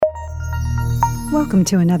Welcome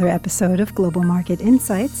to another episode of Global Market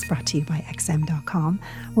Insights, brought to you by XM.com,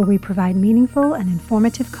 where we provide meaningful and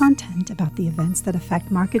informative content about the events that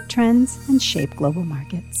affect market trends and shape global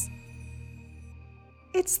markets.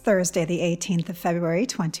 It's Thursday, the 18th of February,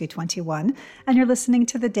 2021, and you're listening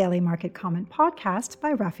to the Daily Market Comment podcast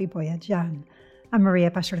by Rafi Boyadjian. I'm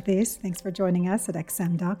Maria Pachortiz. Thanks for joining us at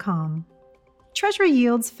XM.com. Treasury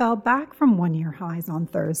yields fell back from one-year highs on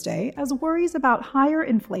Thursday as worries about higher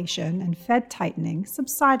inflation and Fed tightening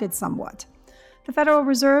subsided somewhat. The Federal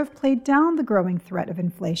Reserve played down the growing threat of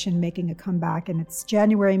inflation making a comeback in its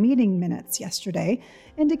January meeting minutes yesterday,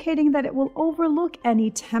 indicating that it will overlook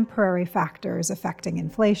any temporary factors affecting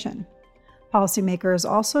inflation. Policymakers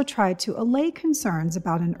also tried to allay concerns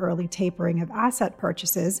about an early tapering of asset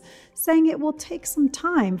purchases, saying it will take some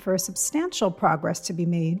time for substantial progress to be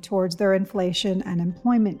made towards their inflation and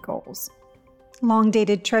employment goals.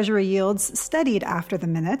 Long-dated Treasury yields steadied after the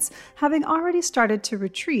minutes, having already started to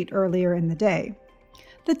retreat earlier in the day.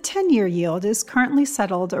 The 10-year yield is currently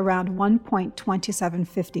settled around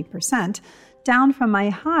 1.2750%, down from a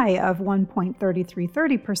high of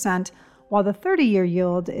 1.3330%, while the 30-year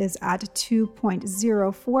yield is at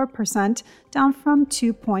 2.04%, down from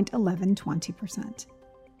 2.1120%.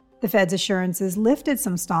 The Fed's assurances lifted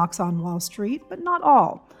some stocks on Wall Street, but not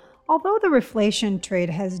all. Although the reflation trade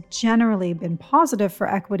has generally been positive for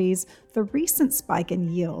equities, the recent spike in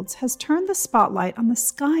yields has turned the spotlight on the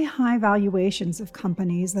sky-high valuations of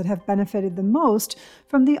companies that have benefited the most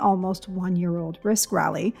from the almost one-year-old risk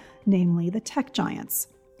rally, namely the tech giants.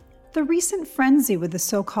 The recent frenzy with the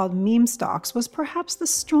so-called meme stocks was perhaps the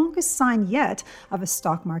strongest sign yet of a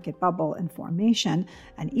stock market bubble in formation,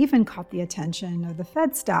 and even caught the attention of the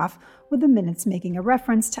Fed staff, with the minutes making a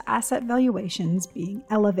reference to asset valuations being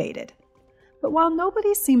elevated. But while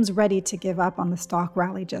nobody seems ready to give up on the stock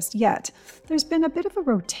rally just yet, there's been a bit of a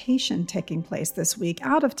rotation taking place this week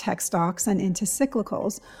out of tech stocks and into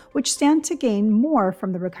cyclicals, which stand to gain more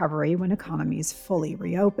from the recovery when economies fully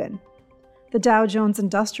reopen. The Dow Jones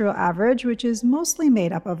Industrial Average, which is mostly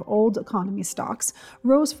made up of old economy stocks,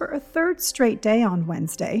 rose for a third straight day on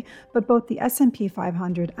Wednesday, but both the S&P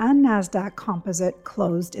 500 and Nasdaq Composite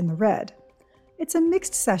closed in the red. It's a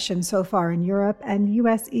mixed session so far in Europe, and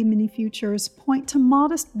U.S. E-mini futures point to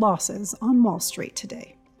modest losses on Wall Street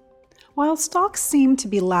today. While stocks seem to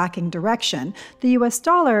be lacking direction, the U.S.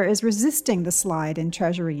 dollar is resisting the slide in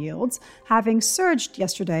Treasury yields, having surged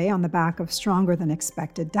yesterday on the back of stronger than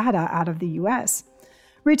expected data out of the U.S.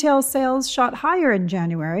 Retail sales shot higher in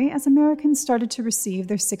January as Americans started to receive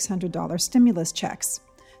their $600 stimulus checks.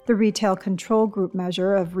 The Retail Control Group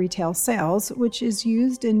measure of retail sales, which is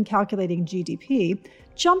used in calculating GDP,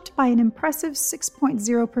 jumped by an impressive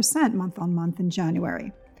 6.0% month-on-month in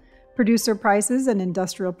January. Producer prices and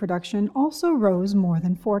industrial production also rose more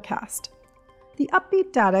than forecast. The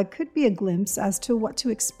upbeat data could be a glimpse as to what to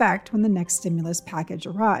expect when the next stimulus package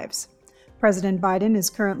arrives. President Biden is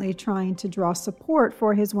currently trying to draw support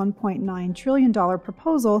for his $1.9 trillion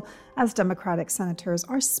proposal, as Democratic senators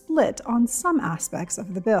are split on some aspects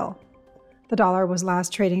of the bill. The dollar was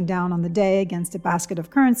last trading down on the day against a basket of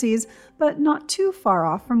currencies, but not too far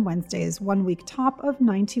off from Wednesday's one-week top of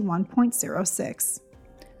 91.06.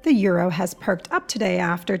 The euro has perked up today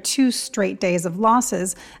after 2 straight days of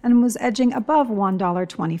losses and was edging above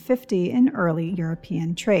 $1.2050 in early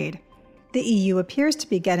European trade. The EU appears to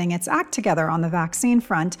be getting its act together on the vaccine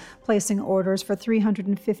front, placing orders for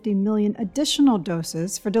 350 million additional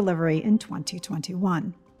doses for delivery in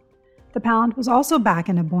 2021. The pound was also back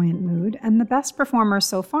in a buoyant mood, and the best performer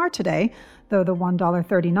so far today, though the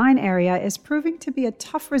 $1.39 area is proving to be a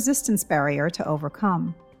tough resistance barrier to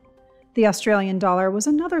overcome. The Australian dollar was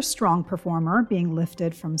another strong performer, being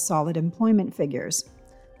lifted from solid employment figures.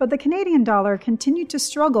 But the Canadian dollar continued to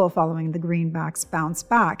struggle following the greenback's bounce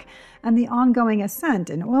back, and the ongoing ascent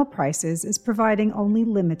in oil prices is providing only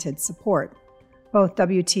limited support. Both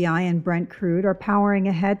WTI and Brent crude are powering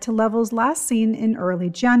ahead to levels last seen in early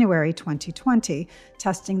January 2020,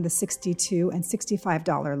 testing the $62 and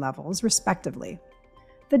 $65 levels, respectively.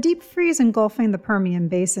 The deep freeze engulfing the Permian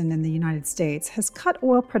Basin in the United States has cut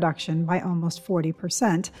oil production by almost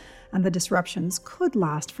 40%, and the disruptions could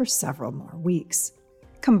last for several more weeks.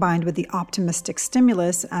 Combined with the optimistic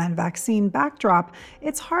stimulus and vaccine backdrop,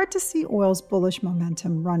 it's hard to see oil's bullish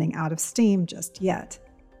momentum running out of steam just yet.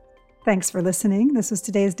 Thanks for listening. This was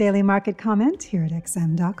today's Daily Market Comment here at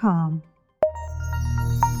XM.com.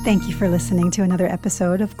 Thank you for listening to another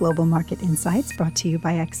episode of Global Market Insights, brought to you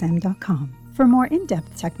by XM.com. For more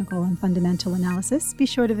in-depth technical and fundamental analysis, be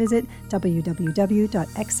sure to visit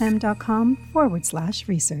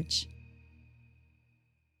www.xm.com/research.